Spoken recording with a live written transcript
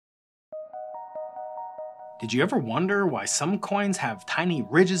Did you ever wonder why some coins have tiny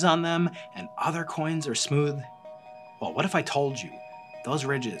ridges on them and other coins are smooth? Well, what if I told you those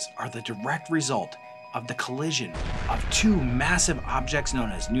ridges are the direct result of the collision of two massive objects known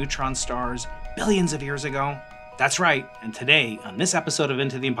as neutron stars billions of years ago? That's right, and today, on this episode of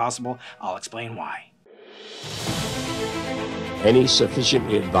Into the Impossible, I'll explain why. Any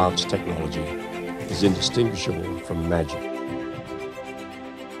sufficiently advanced technology is indistinguishable from magic.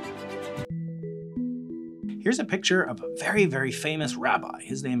 Here's a picture of a very, very famous rabbi.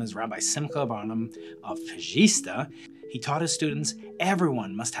 His name is Rabbi Simcha Barnum of Fegista. He taught his students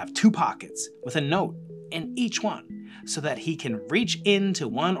everyone must have two pockets with a note in each one so that he can reach into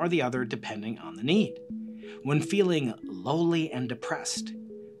one or the other depending on the need. When feeling lowly and depressed,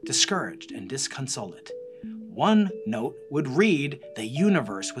 discouraged and disconsolate, one note would read, "The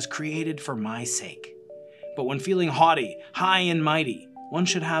universe was created for my sake." But when feeling haughty, high and mighty, one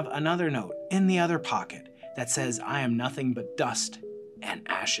should have another note in the other pocket that says, "I am nothing but dust and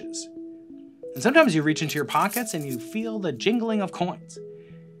ashes." And sometimes you reach into your pockets and you feel the jingling of coins.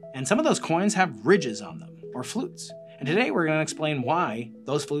 And some of those coins have ridges on them, or flutes. And today we're going to explain why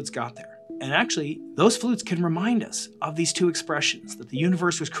those flutes got there. And actually, those flutes can remind us of these two expressions, that the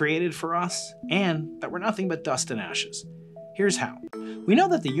universe was created for us and that we're nothing but dust and ashes. Here's how. We know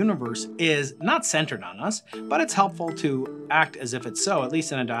that the universe is not centered on us, but it's helpful to act as if it's so, at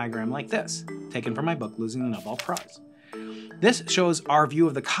least in a diagram like this, taken from my book, Losing the Nobel Prize. This shows our view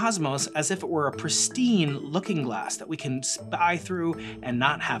of the cosmos as if it were a pristine looking glass that we can spy through and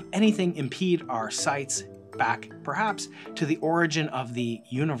not have anything impede our sights back, perhaps, to the origin of the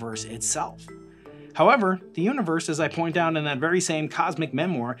universe itself. However, the universe, as I point out in that very same cosmic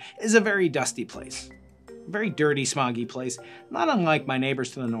memoir, is a very dusty place. A very dirty, smoggy place, not unlike my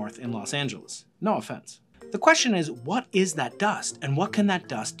neighbors to the north in Los Angeles. No offense. The question is, what is that dust, and what can that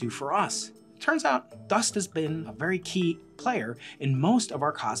dust do for us? Turns out, dust has been a very key player in most of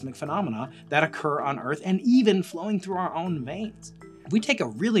our cosmic phenomena that occur on Earth and even flowing through our own veins. If we take a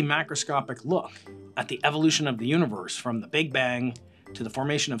really macroscopic look at the evolution of the universe from the Big Bang to the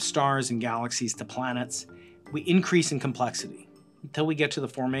formation of stars and galaxies to planets, we increase in complexity until we get to the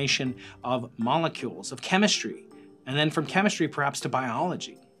formation of molecules, of chemistry, and then from chemistry perhaps to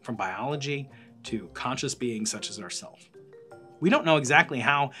biology, from biology to conscious beings such as ourselves. We don't know exactly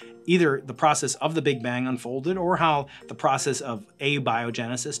how either the process of the Big Bang unfolded or how the process of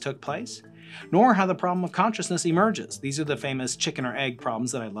abiogenesis took place, nor how the problem of consciousness emerges. These are the famous chicken or egg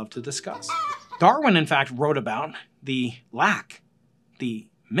problems that I love to discuss. Darwin, in fact, wrote about the lack, the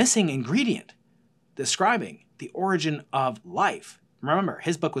missing ingredient, describing the origin of life. Remember,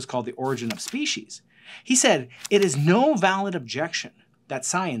 his book was called The Origin of Species. He said, "It is no valid objection that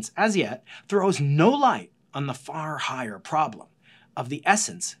science, as yet, throws no light on the far higher problem of the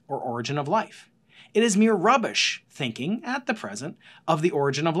essence or origin of life. It is mere rubbish thinking, at the present, of the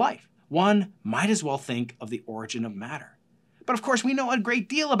origin of life. One might as well think of the origin of matter." But of course, we know a great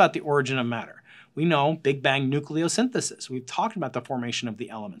deal about the origin of matter. We know Big Bang nucleosynthesis. We've talked about the formation of the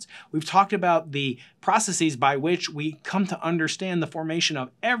elements. We've talked about the processes by which we come to understand the formation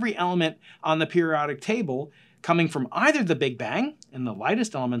of every element on the periodic table, coming from either the Big Bang and the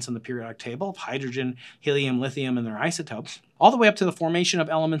lightest elements in the periodic table of hydrogen, helium, lithium, and their isotopes, all the way up to the formation of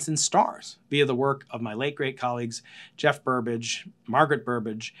elements in stars via the work of my late great colleagues Jeff Burbidge, Margaret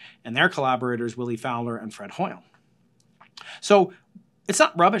Burbidge, and their collaborators Willie Fowler and Fred Hoyle. So it's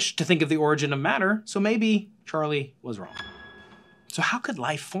not rubbish to think of the origin of matter, so maybe Charlie was wrong. So how could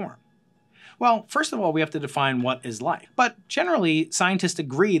life form? Well, first of all, we have to define what is life. But generally, scientists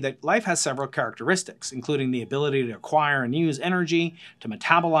agree that life has several characteristics, including the ability to acquire and use energy, to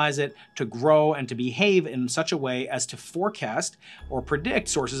metabolize it, to grow, and to behave in such a way as to forecast or predict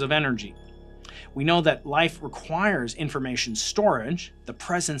sources of energy. We know that life requires information storage, the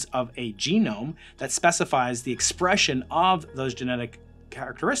presence of a genome that specifies the expression of those genetic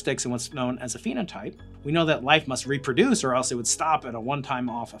characteristics in what's known as a phenotype. We know that life must reproduce or else it would stop at a one-time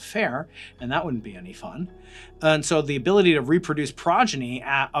off affair, and that wouldn't be any fun. And so the ability to reproduce progeny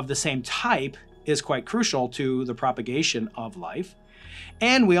of the same type is quite crucial to the propagation of life.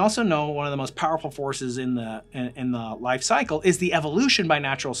 And we also know one of the most powerful forces in the life cycle is the evolution by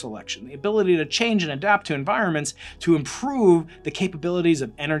natural selection, the ability to change and adapt to environments to improve the capabilities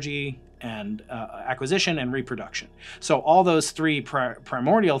of energy and acquisition and reproduction. So all those three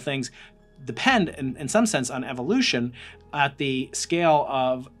primordial things depend in some sense on evolution at the scale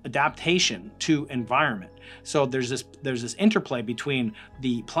of adaptation to environment. So there's this interplay between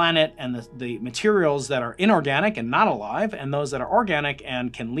the planet and the materials that are inorganic and not alive, and those that are organic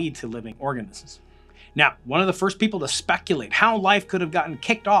and can lead to living organisms. Now, one of the first people to speculate how life could have gotten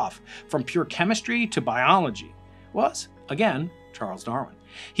kicked off from pure chemistry to biology was, again, Charles Darwin.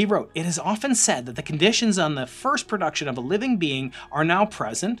 He wrote, "It is often said that the conditions on the first production of a living being are now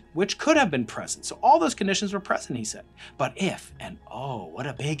present, which could have been present." So all those conditions were present, he said. "But if, and oh, what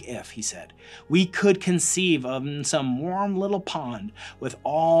a big if," he said, "we could conceive of some warm little pond with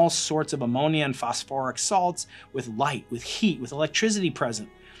all sorts of ammonia and phosphoric salts, with light, with heat, with electricity present,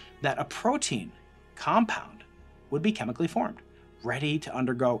 that a protein compound would be chemically formed, ready to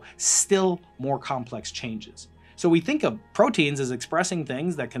undergo still more complex changes." So we think of proteins as expressing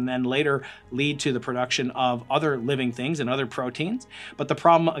things that can then later lead to the production of other living things and other proteins. But the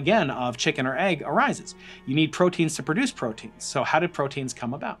problem, again, of chicken or egg arises. You need proteins to produce proteins. So how did proteins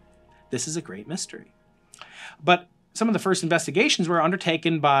come about? This is a great mystery. But some of the first investigations were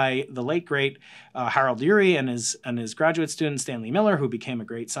undertaken by the late, great Harold Urey and his graduate student, Stanley Miller, who became a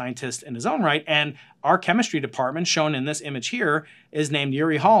great scientist in his own right. And our chemistry department, shown in this image here, is named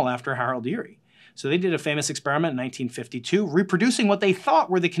Urey Hall after Harold Urey. So they did a famous experiment in 1952, reproducing what they thought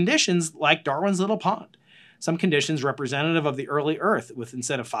were the conditions like Darwin's little pond. Some conditions representative of the early Earth, with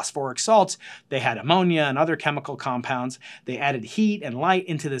instead of phosphoric salts, they had ammonia and other chemical compounds. They added heat and light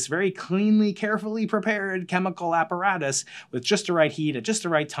into this very cleanly, carefully prepared chemical apparatus with just the right heat at just the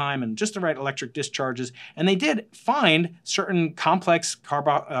right time and just the right electric discharges. And they did find certain complex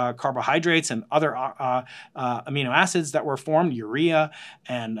carbohydrates and other amino acids that were formed, urea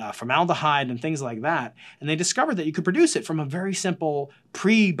and formaldehyde and things like that. And they discovered that you could produce it from a very simple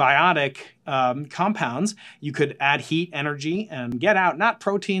prebiotic compounds. You could add heat, energy, and get out not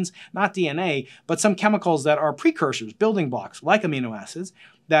proteins, not DNA, but some chemicals that are precursors, building blocks, like amino acids,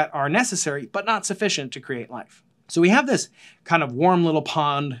 that are necessary but not sufficient to create life. So we have this kind of warm little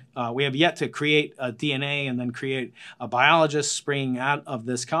pond. We have yet to create a DNA and then create a biologist springing out of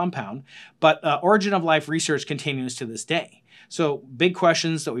this compound. But origin of life research continues to this day. So big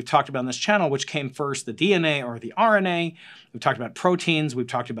questions that we've talked about on this channel: which came first, the DNA or the RNA? We've talked about proteins. We've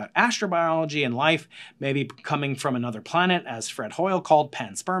talked about astrobiology and life maybe coming from another planet, as Fred Hoyle called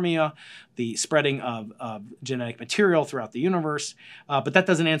panspermia, the spreading of genetic material throughout the universe. But that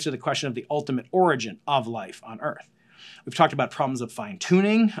doesn't answer the question of the ultimate origin of life on Earth. We've talked about problems of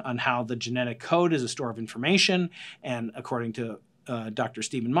fine-tuning, on how the genetic code is a store of information, and according to Dr.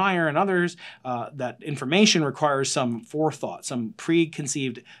 Stephen Meyer and others, that information requires some forethought, some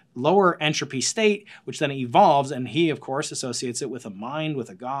preconceived lower entropy state, which then evolves, and he, of course, associates it with a mind, with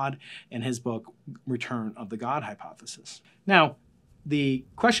a God, in his book, Return of the God Hypothesis. Now, the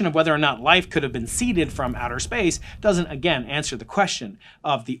question of whether or not life could have been seeded from outer space doesn't, again, answer the question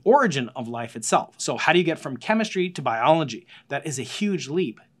of the origin of life itself. So how do you get from chemistry to biology? That is a huge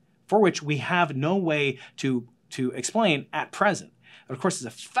leap, for which we have no way to explain at present. Of course, it's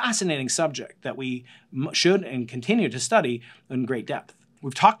a fascinating subject that we should and continue to study in great depth.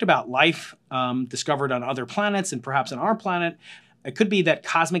 We've talked about life discovered on other planets and perhaps on our planet. It could be that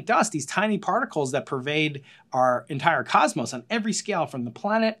cosmic dust, these tiny particles that pervade our entire cosmos on every scale, from the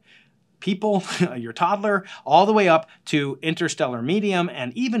planet, people, your toddler, all the way up to interstellar medium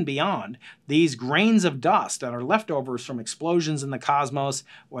and even beyond, these grains of dust that are leftovers from explosions in the cosmos,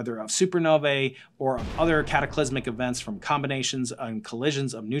 whether of supernovae or of other cataclysmic events from combinations and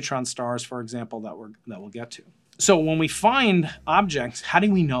collisions of neutron stars, for example, that we'll get to. So when we find objects, how do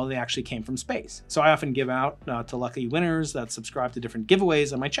we know they actually came from space? So I often give out to lucky winners that subscribe to different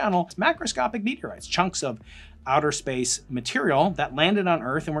giveaways on my channel, macroscopic meteorites, chunks of outer space material that landed on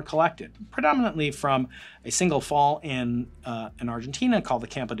Earth and were collected, predominantly from a single fall in Argentina called the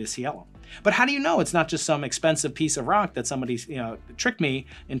Campo de Cielo. But how do you know it's not just some expensive piece of rock that somebody tricked me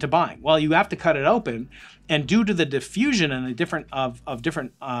into buying? Well, you have to cut it open, and due to the diffusion and the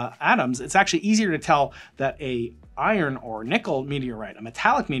different atoms, it's actually easier to tell that a iron or nickel meteorite, a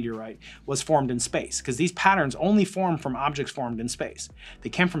metallic meteorite, was formed in space, because these patterns only form from objects formed in space. They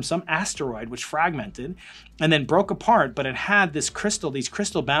came from some asteroid which fragmented and then broke apart, but it had these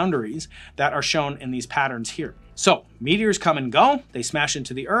crystal boundaries that are shown in these patterns here. So meteors come and go, they smash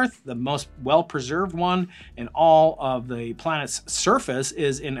into the Earth. The most well-preserved one in all of the planet's surface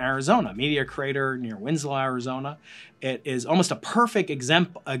is in Arizona, Meteor Crater near Winslow, Arizona. It is almost a perfect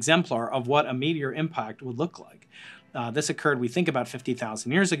exemplar of what a meteor impact would look like. This occurred, we think, about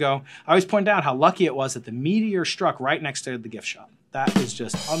 50,000 years ago. I always point out how lucky it was that the meteor struck right next to the gift shop. That is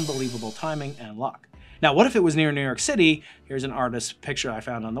just unbelievable timing and luck. Now, what if it was near New York City? Here's an artist's picture I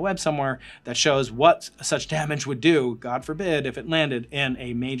found on the web somewhere that shows what such damage would do, God forbid, if it landed in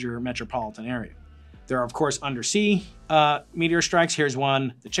a major metropolitan area. There are, of course, undersea meteor strikes. Here's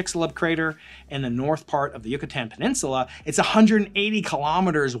one, the Chicxulub crater in the north part of the Yucatan Peninsula. It's 180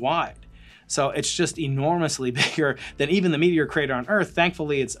 kilometers wide. So it's just enormously bigger than even the meteor crater on Earth.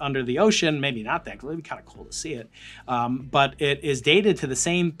 Thankfully, it's under the ocean. Maybe not thankfully, it'd be kind of cool to see it. But it is dated to the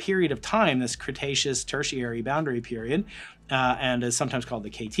same period of time, this Cretaceous Tertiary boundary period, and is sometimes called the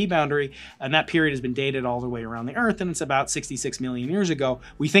KT boundary. And that period has been dated all the way around the Earth, and it's about 66 million years ago.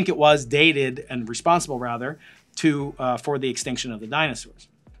 We think it was dated and responsible, rather, for the extinction of the dinosaurs.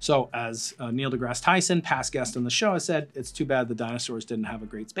 So as Neil deGrasse Tyson, past guest on the show, has said, it's too bad the dinosaurs didn't have a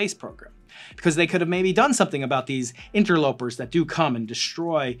great space program, because they could have maybe done something about these interlopers that do come and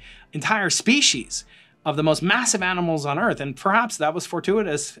destroy entire species of the most massive animals on Earth. And perhaps that was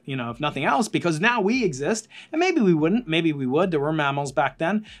fortuitous, you know, if nothing else, because now we exist, and maybe we wouldn't, maybe we would. There were mammals back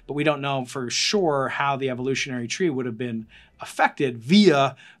then, but we don't know for sure how the evolutionary tree would have been affected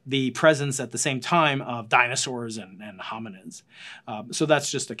via the presence at the same time of dinosaurs and hominids. So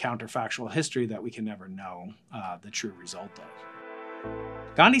that's just a counterfactual history that we can never know the true result of.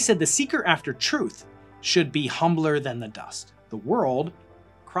 Gandhi said the seeker after truth should be humbler than the dust. The world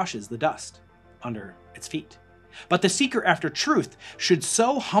crushes the dust under its feet. But the seeker after truth should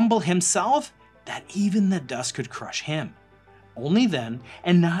so humble himself that even the dust could crush him. Only then,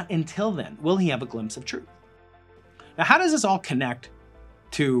 and not until then, will he have a glimpse of truth. Now, how does this all connect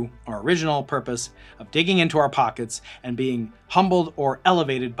to our original purpose of digging into our pockets and being humbled or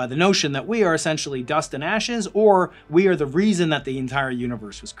elevated by the notion that we are essentially dust and ashes, or we are the reason that the entire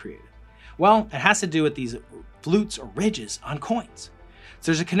universe was created? Well, it has to do with these flutes or ridges on coins.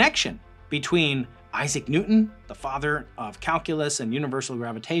 So there's a connection between Isaac Newton, the father of calculus and universal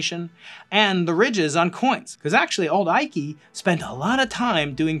gravitation, and the ridges on coins. Because actually, old Ikey spent a lot of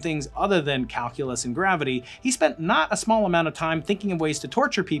time doing things other than calculus and gravity. He spent not a small amount of time thinking of ways to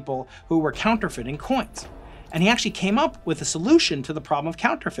torture people who were counterfeiting coins. And he actually came up with a solution to the problem of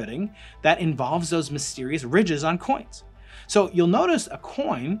counterfeiting that involves those mysterious ridges on coins. So you'll notice a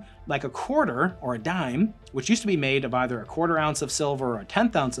coin, like a quarter or a dime, which used to be made of either a 1/4 ounce of silver or a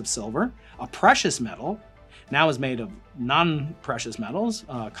 1/10 ounce of silver, a precious metal, now is made of non-precious metals,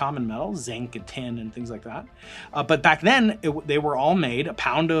 common metals, zinc and tin and things like that. But back then, they were all made a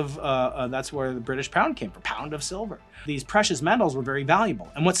pound of, that's where the British pound came from, pound of silver. These precious metals were very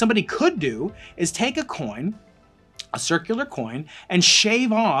valuable. And what somebody could do is take a coin, a circular coin, and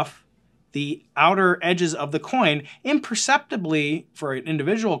shave off the outer edges of the coin imperceptibly for an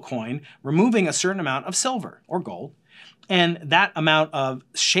individual coin, removing a certain amount of silver or gold. And that amount of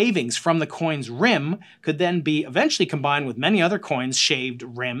shavings from the coin's rim could then be eventually combined with many other coins' shaved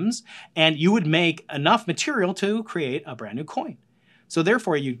rims, and you would make enough material to create a brand new coin. So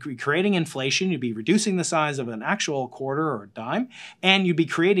therefore, you'd be creating inflation, you'd be reducing the size of an actual quarter or a dime, and you'd be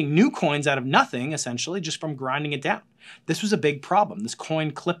creating new coins out of nothing, essentially, just from grinding it down. This was a big problem, this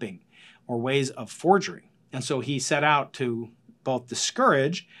coin clipping, or ways of forgery. And so he set out to both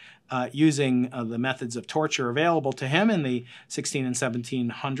discourage using the methods of torture available to him in the 16 and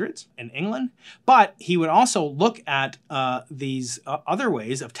 1700s in England, but he would also look at these other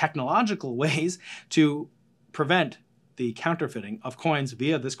ways of technological ways to prevent the counterfeiting of coins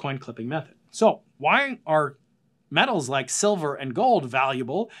via this coin clipping method. So why are metals like silver and gold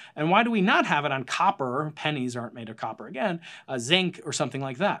valuable, and why do we not have it on copper? Pennies aren't made of copper again, zinc or something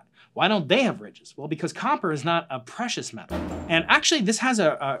like that. Why don't they have ridges? Well, because copper is not a precious metal. And actually, this has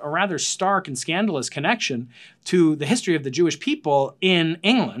a rather stark and scandalous connection to the history of the Jewish people in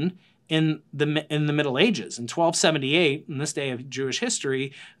England in the Middle Ages. In 1278, in this day of Jewish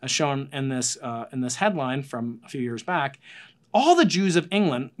history, as shown in this headline from a few years back, all the Jews of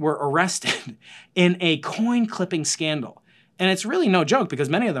England were arrested in a coin clipping scandal. And it's really no joke, because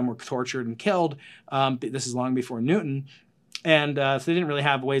many of them were tortured and killed. This is long before Newton. And so they didn't really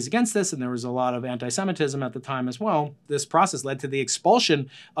have ways against this, and there was a lot of anti-Semitism at the time as well. This process led to the expulsion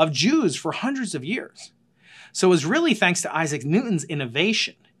of Jews for hundreds of years. So it was really thanks to Isaac Newton's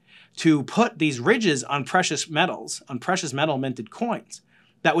innovation to put these ridges on precious metals, on precious metal minted coins,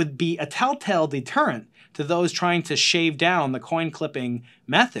 that would be a telltale deterrent to those trying to shave down the coin clipping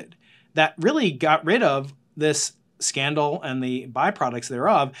method, that really got rid of this scandal and the byproducts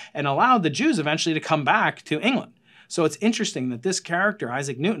thereof, and allowed the Jews eventually to come back to England. So it's interesting that this character,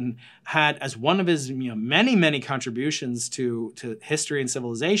 Isaac Newton, had as one of his many, many contributions to history and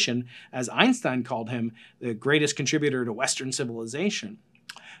civilization, as Einstein called him, the greatest contributor to Western civilization,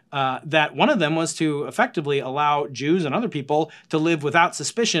 that one of them was to effectively allow Jews and other people to live without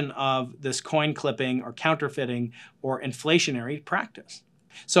suspicion of this coin clipping or counterfeiting or inflationary practice.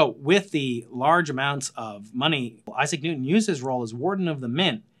 So with the large amounts of money, Isaac Newton used his role as warden of the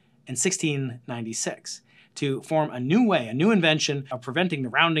mint in 1696 to form a new way, a new invention of preventing the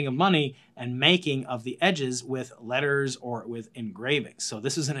rounding of money and making of the edges with letters or with engravings. So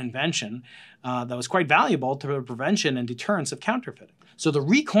this is an invention that was quite valuable to the prevention and deterrence of counterfeiting. So the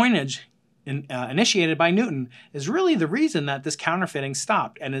recoinage initiated by Newton is really the reason that this counterfeiting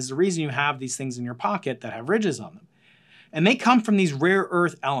stopped, and is the reason you have these things in your pocket that have ridges on them. And they come from these rare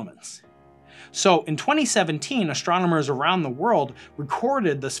earth elements. So in 2017, astronomers around the world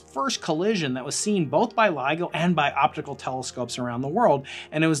recorded this first collision that was seen both by LIGO and by optical telescopes around the world,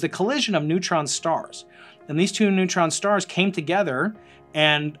 and it was the collision of neutron stars. And these two neutron stars came together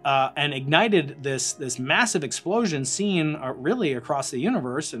and ignited this massive explosion seen really across the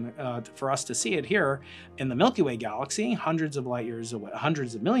universe, and for us to see it here in the Milky Way galaxy, hundreds of light years away,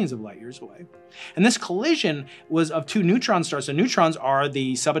 hundreds of millions of light years away. And this collision was of two neutron stars. So neutrons are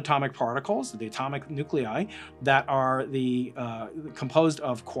the subatomic particles, the atomic nuclei that are composed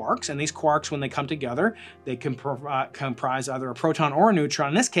of quarks. And these quarks, when they come together, they can comprise either a proton or a neutron.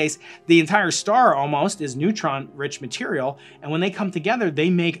 In this case, the entire star almost is neutron-rich material. And when they come together,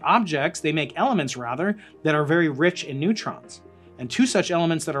 they make objects, they make elements rather, that are very rich in neutrons. And two such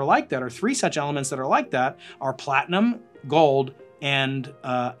elements that are like that, or three such elements that are like that, are platinum, gold, and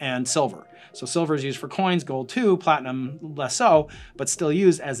silver. So silver is used for coins, gold too, platinum less so, but still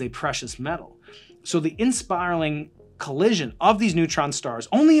used as a precious metal. So the inspiring collision of these neutron stars,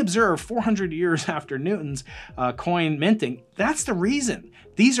 only observed 400 years after Newton's coin minting, that's the reason.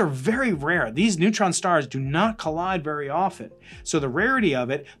 These are very rare. These neutron stars do not collide very often. So the rarity of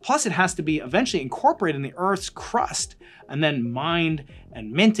it, plus it has to be eventually incorporated in the Earth's crust and then mined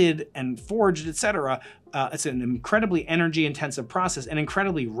and minted and forged, etc. It's an incredibly energy-intensive process and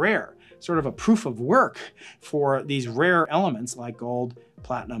incredibly rare, sort of a proof of work for these rare elements like gold,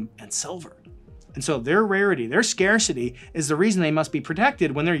 platinum, and silver. And so their rarity, their scarcity is the reason they must be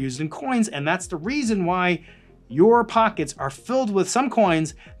protected when they're used in coins, and that's the reason why your pockets are filled with some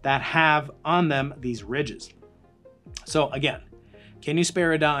coins that have on them these ridges. So again, can you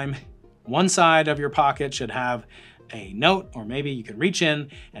spare a dime? One side of your pocket should have a note, or maybe you can reach in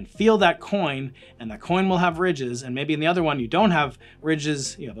and feel that coin, and that coin will have ridges, and maybe in the other one you don't have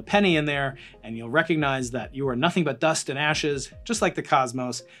ridges, you have a penny in there, and you'll recognize that you are nothing but dust and ashes, just like the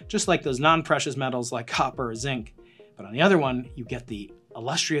cosmos, just like those non-precious metals like copper or zinc. But on the other one, you get the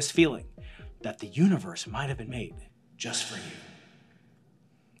illustrious feeling that the universe might have been made just for you.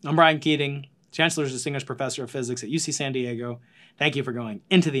 I'm Brian Keating, Chancellor's Distinguished Professor of Physics at UC San Diego. Thank you for going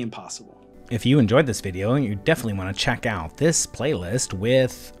into the impossible. If you enjoyed this video, you definitely want to check out this playlist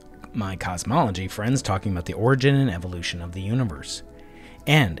with my cosmology friends talking about the origin and evolution of the universe.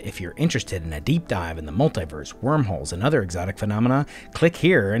 And if you're interested in a deep dive in the multiverse, wormholes, and other exotic phenomena, click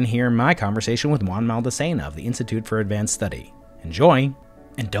here and hear my conversation with Juan Maldacena of the Institute for Advanced Study. Enjoy!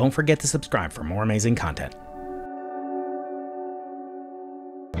 And don't forget to subscribe for more amazing content.